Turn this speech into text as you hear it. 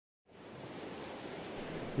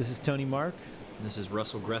This is Tony Mark. This is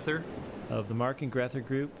Russell Grether of the Mark and Grether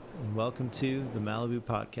Group, and welcome to the Malibu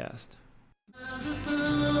Podcast. Malibu,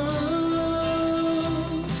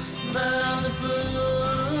 Malibu,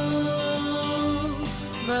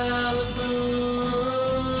 Malibu,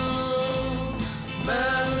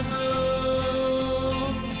 Malibu,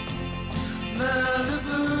 Malibu,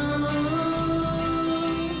 Malibu,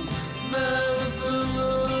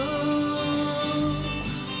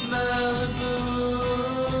 Malibu,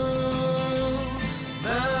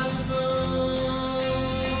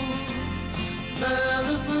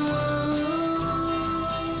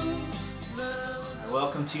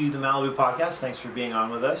 Welcome to the Malibu Podcast. Thanks for being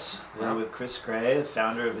on with us. We're with Kristofer Gray, the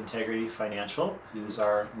founder of Integrity Financial, who's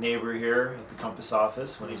our neighbor here at the Compass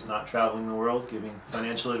office when he's not traveling the world giving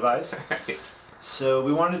financial advice. So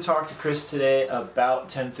we wanted to talk to Kris today about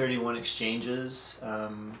 1031 exchanges.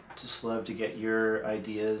 Just love to get your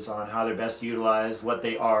ideas on how they're best utilized, what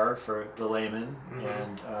they are for the layman,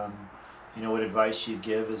 and what advice you'd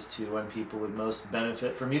give as to when people would most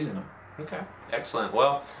benefit from using them. Okay, excellent.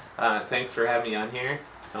 Well, thanks for having me on here,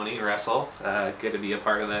 Tony, Russell. Good to be a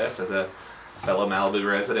part of this as a fellow Malibu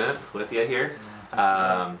resident with you here.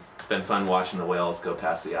 It's been fun watching the whales go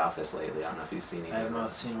past the office lately. I don't know if you've seen any. I have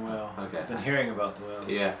not seen a whale. Okay. I've been hearing about the whales.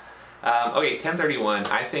 Yeah. Okay, 1031.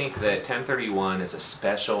 I think that 1031 is a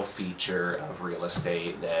special feature of real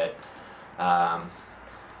estate that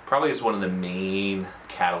probably is one of the main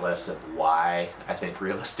catalysts of why I think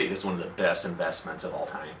real estate is one of the best investments of all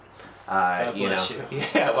time. God bless you.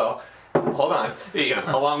 Yeah, well, hold on.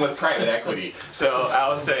 Along with private equity. So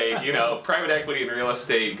I'll say, private equity and real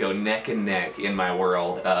estate go neck and neck in my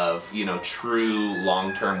world of, true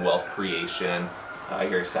long-term wealth creation. I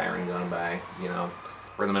hear a siren going by.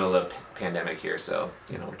 We're in the middle of the pandemic here, so,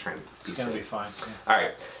 we're trying to be safe. It's going to be fine. Yeah. All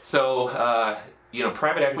right. So,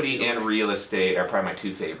 private equity and real estate are probably my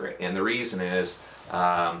two favorite. And the reason is,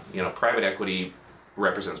 private equity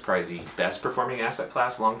represents probably the best performing asset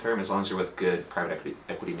class long term, as long as you're with good private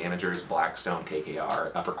equity managers, Blackstone,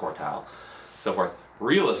 KKR, upper quartile, so forth.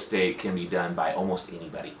 Real estate can be done by almost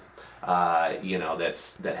anybody, that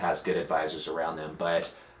has good advisors around them. But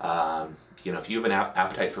if you have an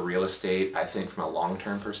appetite for real estate, I think from a long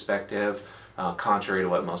term perspective, contrary to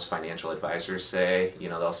what most financial advisors say,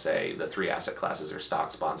 they'll say the three asset classes are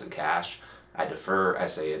stocks, bonds, and cash. I defer. I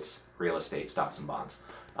say it's real estate, stocks, and bonds.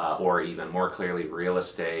 Or even more clearly, real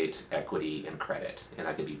estate, equity, and credit. And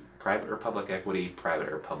that could be private or public equity, private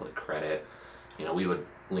or public credit. We would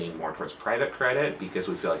lean more towards private credit because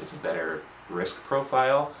we feel like it's a better risk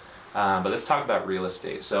profile. But let's talk about real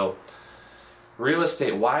estate. So real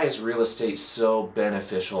estate, why is real estate so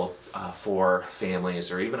beneficial for families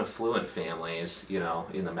or even affluent families, in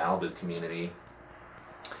the Malibu community,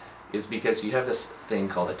 is because you have this thing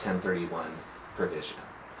called a 1031 provision.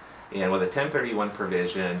 And with a 1031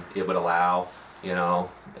 provision, it would allow,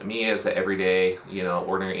 me as an everyday,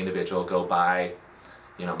 ordinary individual go buy,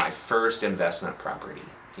 my first investment property,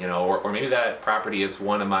 or maybe that property is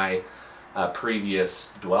one of my previous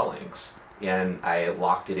dwellings. And I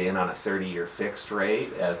locked it in on a 30-year fixed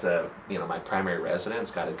rate as my primary residence,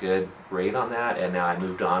 got a good rate on that. And now I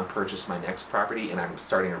moved on, purchased my next property, and I'm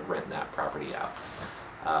starting to rent that property out.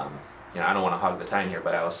 I don't want to hog the time here,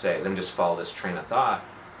 but I will say, let me just follow this train of thought.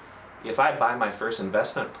 If I buy my first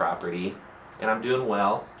investment property and I'm doing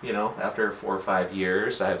well, after 4 or 5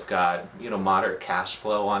 years, I've got, moderate cash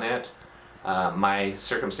flow on it. My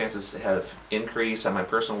circumstances have increased on my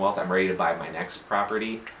personal wealth. I'm ready to buy my next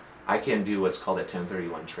property. I can do what's called a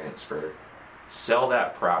 1031 transfer. Sell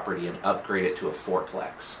that property and upgrade it to a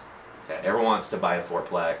fourplex. Okay, everyone wants to buy a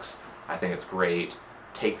fourplex. I think it's great.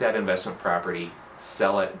 Take that investment property,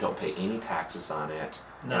 sell it, don't pay any taxes on it.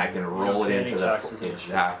 And I can roll it into the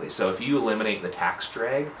exactly. So if you eliminate the tax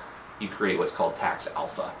drag, you create what's called tax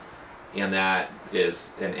alpha, and that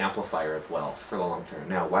is an amplifier of wealth for the long term.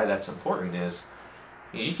 Now, why that's important is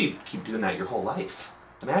you keep doing that your whole life.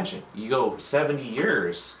 Imagine you go 70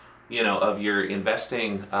 years, of your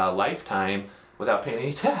investing lifetime without paying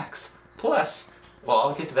any tax. Plus, well,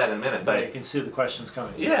 I'll get to that in a minute, but you can see the questions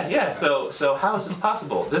coming. Yeah. So how is this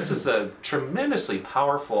possible? This is a tremendously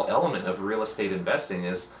powerful element of real estate investing,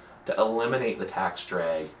 is to eliminate the tax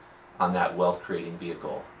drag on that wealth creating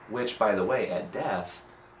vehicle, which, by the way, at death,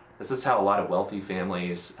 this is how a lot of wealthy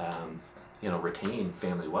families, retain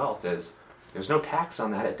family wealth, is there's no tax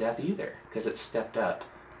on that at death either, because it's stepped up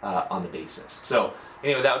on the basis. So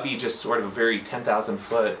anyway, that would be just sort of a very 10,000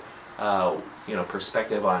 foot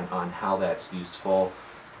perspective on how that's useful.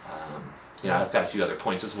 I've got a few other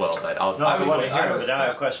points as well, but I want to hear it, but I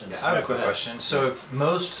have questions. Yeah, I have a quick question. So if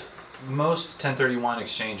most most 1031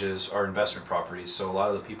 exchanges are investment properties, so a lot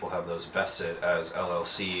of the people have those vested as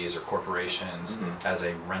LLCs or corporations as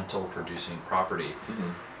a rental producing property.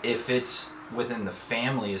 If it's within the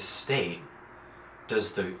family estate,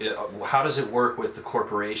 how does it work with the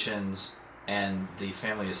corporations and the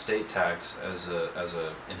family estate tax as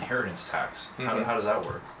a inheritance tax? How does that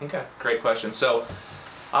work? Okay, great question. So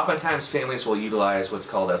oftentimes families will utilize what's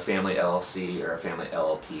called a family LLC or a family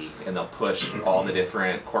LLP, and they'll push all the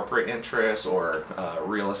different corporate interests or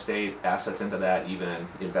real estate assets into that, even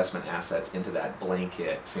investment assets into that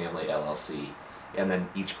blanket family LLC. And then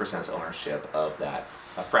each presents ownership of that,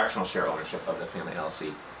 a fractional share ownership of the family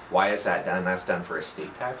LLC. Why is that done? That's done for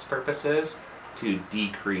estate tax purposes to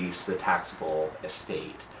decrease the taxable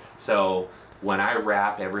estate. So when I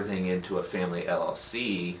wrap everything into a family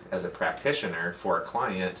LLC as a practitioner for a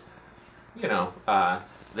client,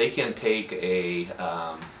 they can take a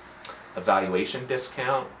valuation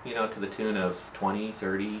discount, to the tune of 20,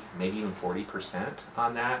 30, maybe even 40%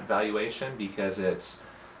 on that valuation, because it's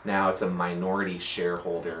a minority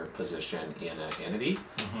shareholder position in an entity,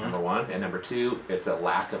 number one. And number two, it's a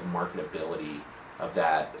lack of marketability of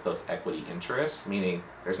those equity interests, meaning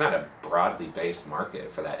there's not a broadly based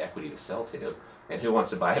market for that equity to sell to. And who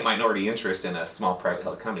wants to buy a minority interest in a small private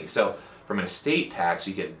held company? So from an estate tax,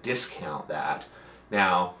 you can discount that.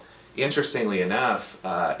 Now, interestingly enough,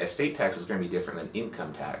 estate tax is going to be different than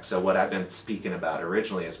income tax. So what I've been speaking about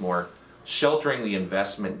originally is more sheltering the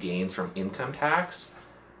investment gains from income tax.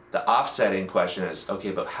 The offsetting question is,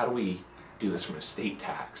 okay, but how do we do this from estate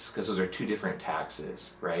tax? Because those are two different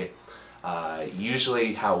taxes, right?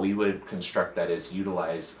 Usually how we would construct that is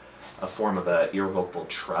utilize a form of an irrevocable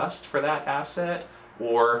trust for that asset,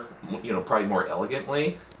 or probably more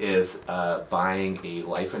elegantly is buying a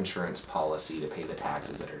life insurance policy to pay the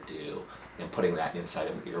taxes that are due and putting that inside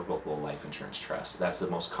of an irrevocable life insurance trust. That's the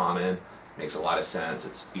most common, makes a lot of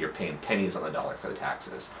sense. You're paying pennies on the dollar for the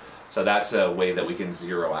taxes. So that's a way that we can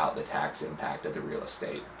zero out the tax impact of the real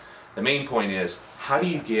estate. The main point is, how do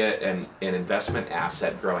you get an investment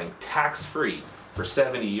asset growing tax-free for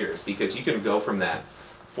 70 years? Because you can go from that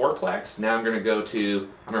fourplex, now I'm going to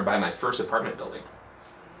buy my first apartment building.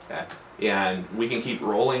 Okay? And we can keep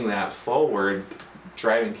rolling that forward,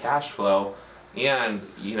 driving cash flow. And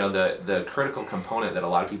the critical component that a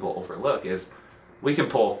lot of people overlook is we can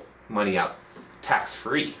pull money out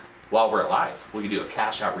tax-free while we're alive. We can do a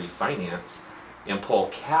cash out refinance and pull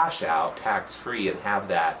cash out tax-free and have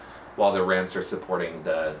that while the rents are supporting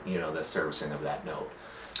the servicing of that note.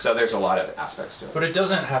 So there's a lot of aspects to it. But it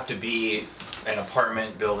doesn't have to be an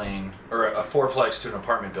apartment building or a fourplex to an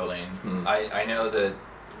apartment building. I know that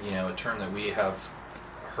a term that we have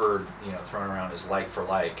heard thrown around is like for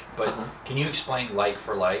like. But can you explain like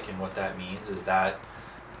for like and what that means? Is that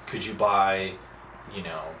could you buy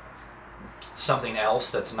something else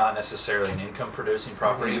that's not necessarily an income producing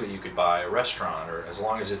property, but you could buy a restaurant, or as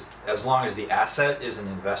long as the asset is an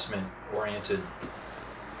investment oriented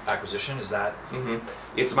acquisition? Is that?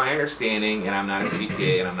 It's my understanding, and I'm not a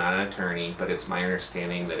CPA and I'm not an attorney, but it's my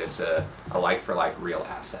understanding that it's a like for like real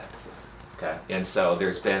asset. Okay, and so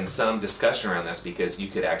there's been some discussion around this because you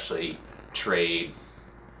could actually trade.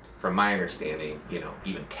 From my understanding,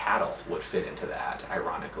 even cattle would fit into that,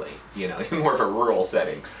 ironically, in more of a rural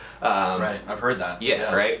setting. Right, I've heard that.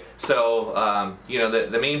 Yeah, right? So,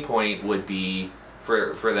 the main point would be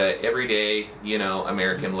for the everyday,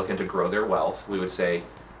 American looking to grow their wealth, we would say,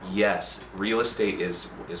 yes, real estate is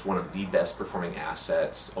one of the best performing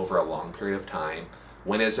assets over a long period of time.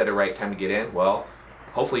 When is it a right time to get in? Well,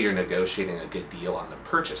 hopefully you're negotiating a good deal on the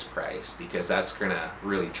purchase price, because that's going to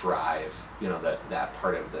really drive that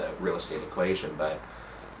part of the real estate equation. But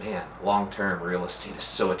man, long-term real estate is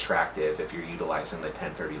so attractive if you're utilizing the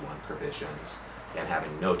 1031 provisions and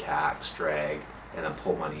having no tax drag, and then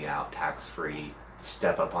pull money out tax-free,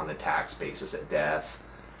 step up on the tax basis at death.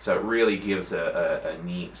 So it really gives a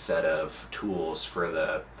neat set of tools for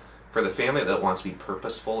the family that wants to be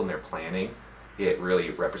purposeful in their planning. It really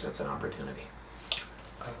represents an opportunity.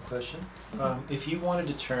 I have a question. If you wanted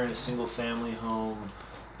to turn a single family home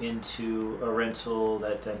into a rental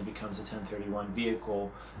that then becomes a 1031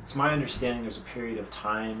 vehicle, it's my understanding there's a period of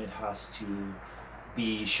time it has to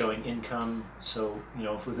be showing income. So,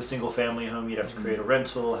 if with a single family home, you'd have to create a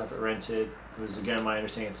rental, have it rented. It was, again, my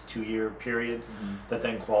understanding it's a 2-year period that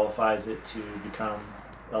then qualifies it to become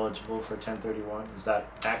eligible for 1031. Is that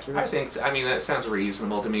accurate? I think that sounds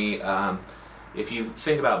reasonable to me. If you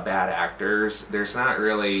think about bad actors, there's not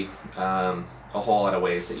really a whole lot of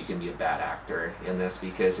ways that you can be a bad actor in this,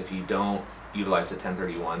 because if you don't utilize the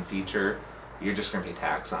 1031 feature, you're just going to pay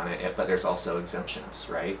tax on it. But there's also exemptions,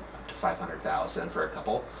 right? Up to $500,000 for a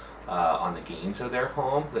couple. on the gains of their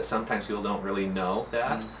home that sometimes people don't really know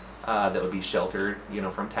that that would be sheltered,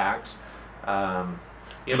 from tax. But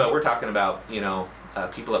we're talking about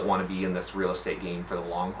people that want to be in this real estate game for the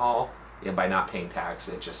long haul, and by not paying tax,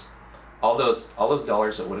 it just all those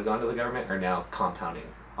dollars that would have gone to the government are now compounding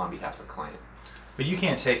on behalf of the client. But you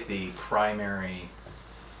can't take the primary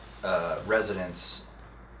residence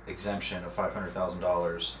exemption of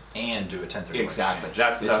 $500,000 and do a 1031 Exactly.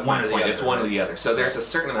 exchange. That's one my or the point. other, It's one or right? the other. So there's a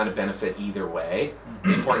certain amount of benefit either way.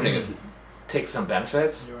 The important thing is take some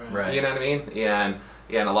benefits. Right. You know what I mean? And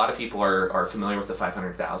a lot of people are familiar with the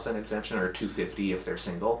 500,000 exemption or 250 if they're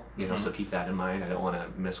single. So keep that in mind. I don't want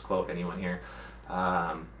to misquote anyone here.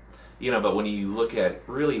 But when you look at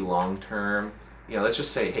really long term, let's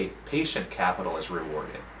just say, hey, patient capital is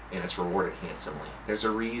rewarded, and it's rewarded handsomely. There's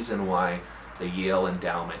a reason why the Yale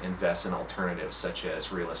Endowment invests in alternatives such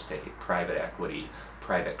as real estate, private equity,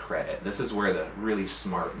 private credit. This is where the really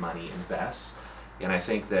smart money invests. And I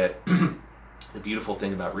think that the beautiful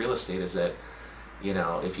thing about real estate is that,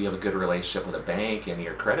 if you have a good relationship with a bank and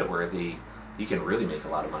you're creditworthy, you can really make a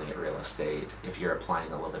lot of money at real estate if you're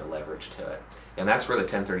applying a little bit of leverage to it. And that's where the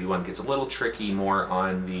 1031 gets a little tricky, more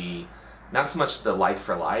on the, not so much the like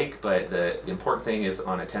for like, but the important thing is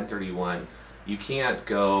on a 1031, you can't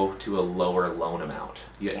go to a lower loan amount.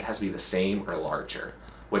 It has to be the same or larger,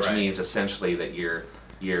 which means essentially that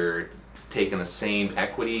you're taking the same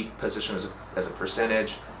equity position as a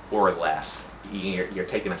percentage or less. You're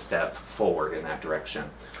taking a step forward in that direction.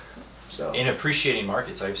 So In appreciating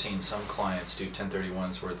markets, I've seen some clients do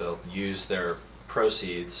 1031s where they'll use their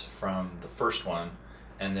proceeds from the first one,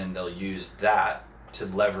 and then they'll use that to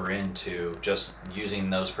lever into just using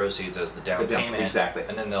those proceeds as the down payment. Exactly.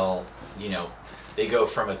 And then they'll, they go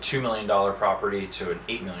from a $2 million property to an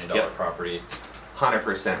 $8 million property.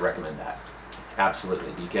 100% recommend that.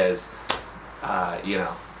 Absolutely, because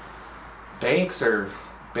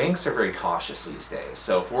banks are very cautious these days.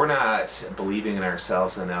 So if we're not believing in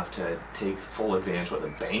ourselves enough to take full advantage of what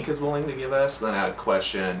the bank is willing to give us, then I would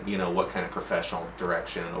question, what kind of professional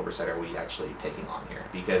direction and oversight are we actually taking on here?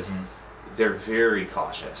 Because they're very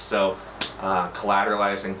cautious. So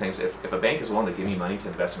collateralizing things, if a bank is willing to give me money to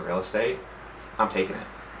invest in real estate, I'm taking it.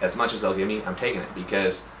 As much as they'll give me, I'm taking it,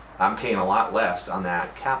 because I'm paying a lot less on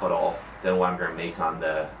that capital than what I'm going to make on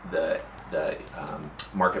the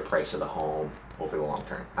market price of the home over the long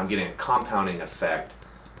term. I'm getting a compounding effect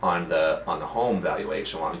on the home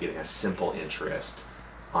valuation while I'm getting a simple interest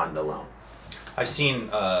on the loan. I've seen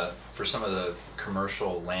for some of the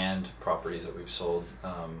commercial land properties that we've sold,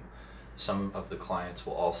 some of the clients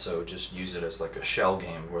will also just use it as like a shell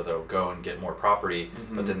game where they'll go and get more property,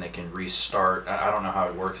 but then they can restart. I don't know how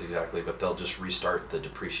it works exactly, but they'll just restart the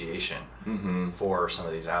depreciation for some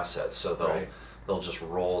of these assets. So they'll just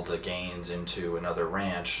roll the gains into another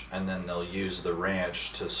ranch, and then they'll use the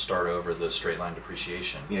ranch to start over the straight line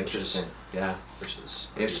depreciation. Interesting. Which is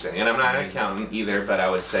interesting. And I'm not an accountant either, but I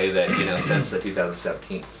would say that since the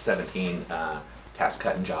 2017 Tax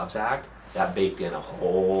Cut and Jobs Act, that baked in a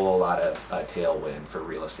whole lot of tailwind for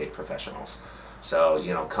real estate professionals. So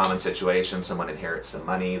common situation: someone inherits some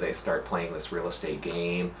money, they start playing this real estate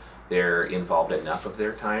game. They're involved enough of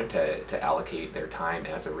their time to allocate their time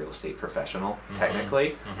as a real estate professional,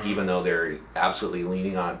 technically, even though they're absolutely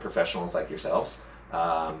leaning on professionals like yourselves.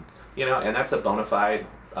 And that's a bona fide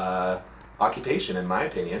occupation, in my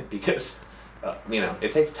opinion, because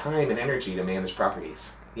it takes time and energy to manage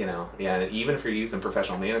properties. And even if you're using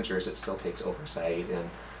professional managers, it still takes oversight and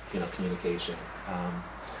communication.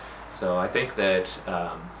 So I think that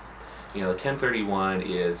the 1031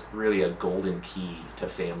 is really a golden key to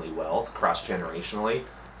family wealth cross-generationally,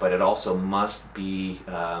 but it also must be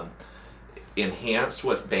enhanced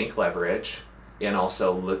with bank leverage and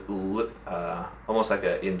also almost like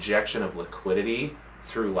an injection of liquidity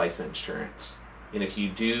through life insurance. And if you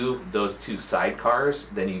do those two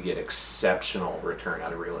sidecars, then you get exceptional return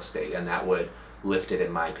out of real estate, and that would lift it,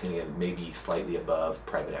 in my opinion, maybe slightly above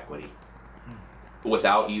private equity.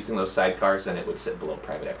 Without using those sidecars, then it would sit below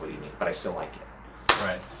private equity to me, but I still like it.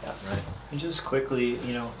 right. And just quickly,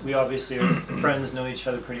 we obviously are friends, know each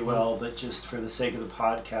other pretty well, but just for the sake of the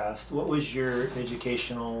podcast, what was your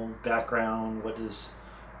educational background? What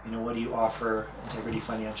do you offer Integrity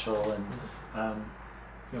Financial?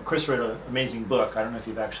 And Kris wrote an amazing book. I don't know if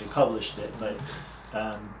you've actually published it, but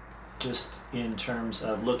just in terms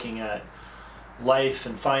of looking at life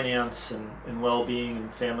and finance and well-being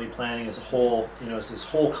and family planning as a whole, it's this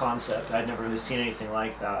whole concept. I'd never really seen anything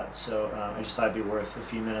like that. So I just thought it'd be worth a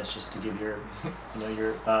few minutes just to give your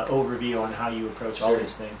overview on how you approach all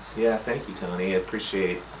these things. Yeah, thank you, Tony. I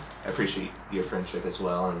appreciate your friendship as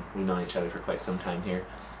well, and we've known each other for quite some time here.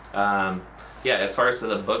 Yeah, as far as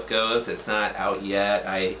the book goes, it's not out yet.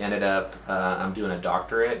 I ended up, I'm doing a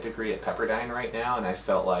doctorate degree at Pepperdine right now, and I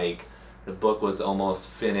felt like the book was almost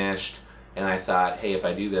finished. And I thought, hey, if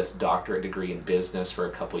I do this doctorate degree in business for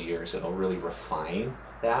a couple years, it'll really refine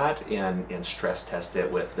that and stress test it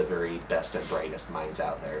with the very best and brightest minds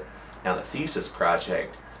out there. Now, the thesis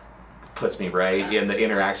project puts me right in the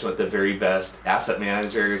interaction with the very best asset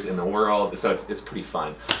managers in the world, so it's pretty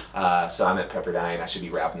fun. So I'm at Pepperdine. I should be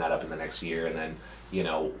wrapping that up in the next year, and then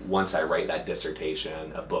once I write that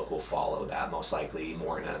dissertation, a book will follow that, most likely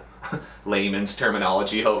more in a layman's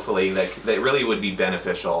terminology, hopefully, that really would be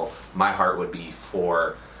beneficial. My heart would be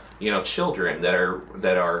for children that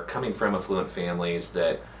are coming from affluent families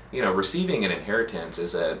that receiving an inheritance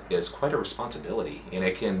is quite a responsibility, and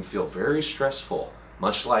it can feel very stressful,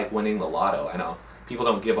 much like winning the lotto. I know people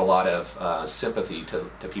don't give a lot of sympathy to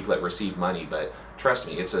people that receive money, but trust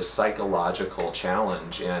me, it's a psychological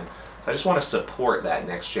challenge, and I just want to support that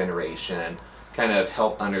next generation, kind of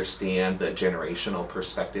help understand the generational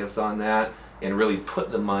perspectives on that, and really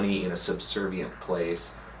put the money in a subservient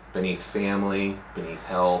place beneath family, beneath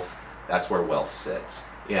health. That's where wealth sits.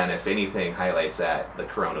 And if anything highlights that, the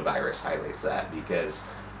coronavirus highlights that, because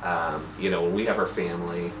when we have our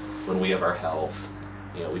family, when we have our health,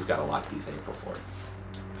 we've got a lot to be thankful for.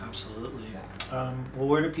 Absolutely. Well,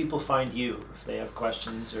 where do people find you if they have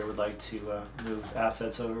questions or would like to move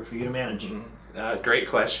assets over for you to manage? Mm-hmm. Great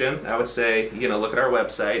question. I would say, look at our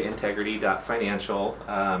website, integrity.financial.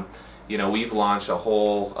 We've launched a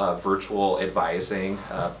whole virtual advising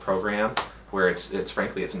program where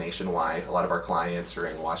it's nationwide. A lot of our clients are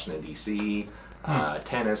in Washington, D.C.,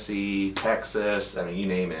 Tennessee, Texas, you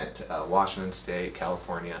name it, Washington State,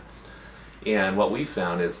 California. And what we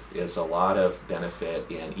found is a lot of benefit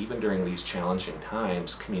in, even during these challenging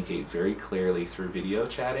times, communicate very clearly through video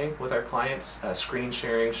chatting with our clients, screen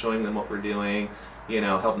sharing, showing them what we're doing,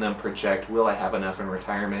 helping them project, will I have enough in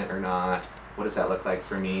retirement or not? What does that look like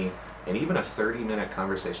for me? And even a 30-minute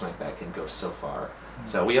conversation like that can go so far. Mm-hmm.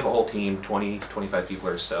 So we have a whole team, 20, 25 people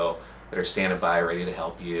or so, that are standing by, ready to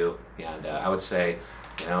help you. And I would say,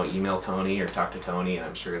 email Tony or talk to Tony, and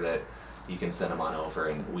I'm sure that you can send them on over,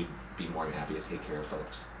 and we'd be more than happy to take care of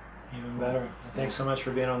folks. Even better. Thanks so much for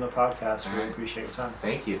being on the podcast. Really appreciate your time.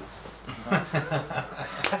 Thank you.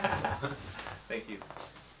 Thank you.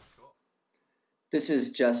 This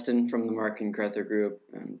is Justin from the Mark and Grether Group.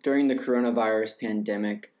 During the coronavirus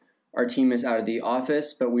pandemic, our team is out of the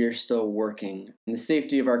office, but we are still working. And the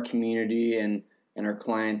safety of our community and our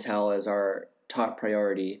clientele is our top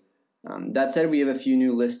priority. That said, we have a few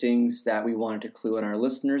new listings that we wanted to clue in our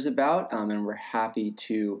listeners about, and we're happy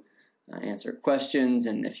to answer questions.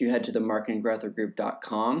 And if you head to the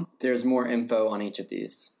markandgrethergroup.com, there's more info on each of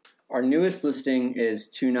these. Our newest listing is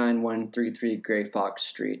 29133 Gray Fox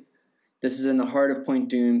Street. This is in the heart of Point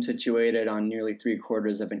Dume, situated on nearly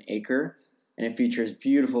 3/4 of an acre, and it features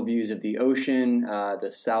beautiful views of the ocean,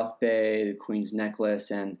 the South Bay, the Queen's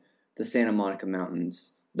Necklace, and the Santa Monica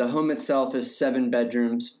Mountains. The home itself is 7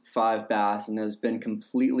 bedrooms, 5 baths, and has been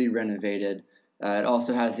completely renovated. It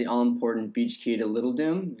also has the all-important beach key to Little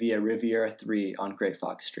Dume via Riviera 3 on Gray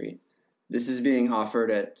Fox Street. This is being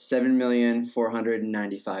offered at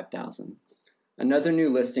 $7,495,000. Another new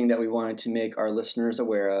listing that we wanted to make our listeners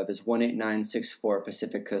aware of is 18964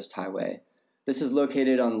 Pacific Coast Highway. This is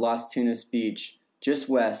located on Las Tunas Beach, just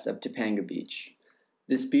west of Topanga Beach.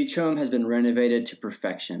 This beach home has been renovated to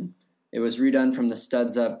perfection. It was redone from the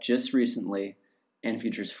studs up just recently and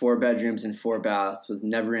features 4 bedrooms and 4 baths with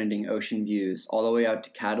never-ending ocean views all the way out to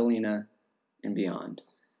Catalina and beyond.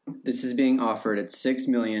 This is being offered at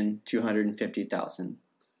 $6,250,000.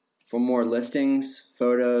 For more listings,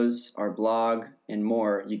 photos, our blog, and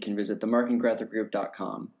more, you can visit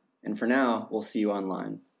themarkandgrethergroup.com. And for now, we'll see you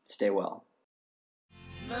online. Stay well.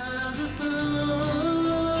 Malibu,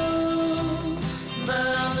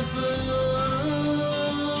 Malibu,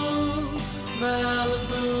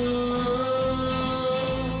 Malibu.